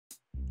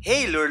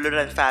Hey Lueur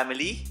Lauren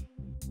family!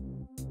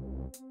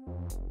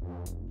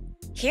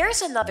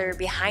 Here's another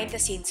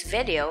behind-the-scenes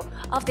video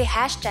of the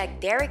hashtag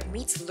Derek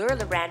meets Lueur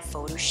Lauren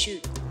photo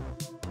shoot.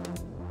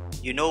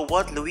 You know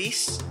what,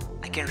 Luis?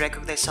 I can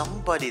recognize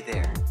somebody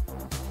there.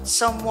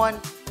 Someone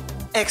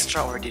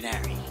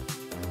extraordinary.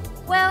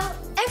 Well,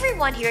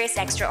 everyone here is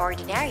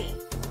extraordinary.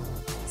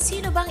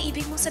 Sino bang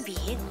ibig mong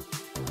sabihin?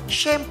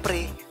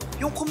 Siyempre,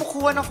 yung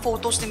kumukuha ng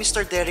photos ni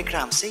Mr. Derek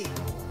Ramsey.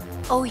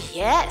 Oh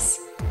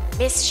yes!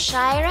 Miss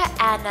Shaira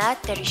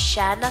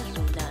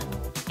Luna,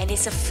 and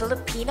is a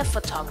Filipina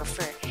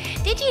photographer.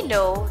 Did you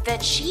know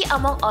that she,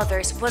 among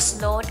others,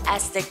 was known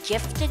as the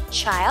gifted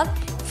child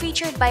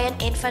featured by an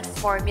infant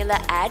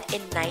formula ad in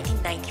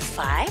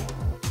 1995?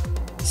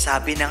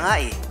 Sabi na nga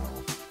eh.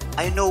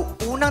 I know,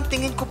 unang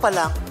tingin ko pa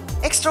lang,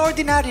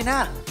 extraordinary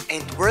na.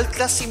 And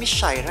world-class si Miss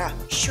Shaira.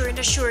 Sure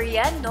na sure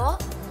yan, no?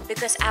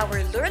 Because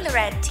our Lueur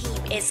Lauren team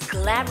is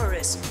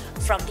glamorous.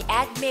 From the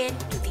admin,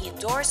 to the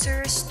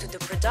endorsers, to the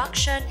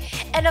production,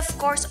 and of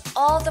course,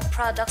 all the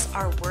products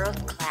are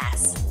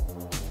world-class.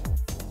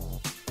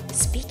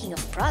 Speaking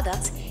of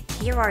products,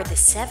 here are the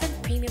 7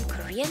 premium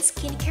Korean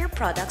skincare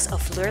products of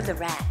Lueur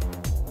Lauren.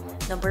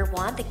 Number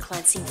 1, the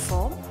cleansing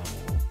foam,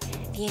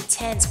 the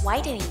intense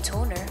whitening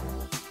toner,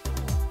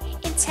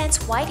 intense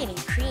whitening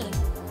cream,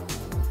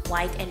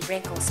 white and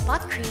wrinkle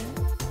spot cream,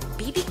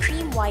 BB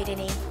cream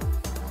whitening,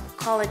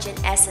 collagen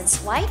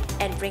essence white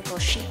and wrinkle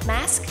sheet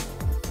mask,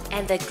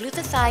 and the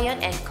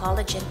glutathione and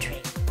collagen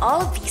drink.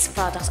 All of these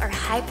products are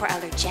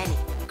hypoallergenic,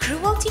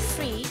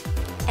 cruelty-free,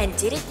 and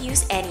didn't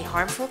use any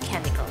harmful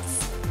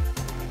chemicals.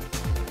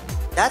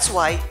 That's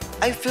why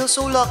I feel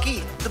so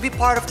lucky to be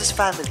part of this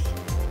family.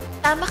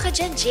 Tama ka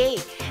dyan, Jay.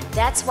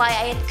 That's why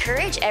I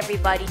encourage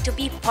everybody to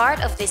be part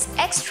of this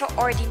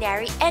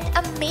extraordinary and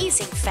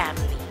amazing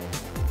family.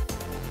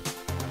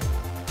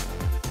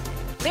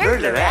 Lueur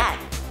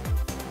Lauren.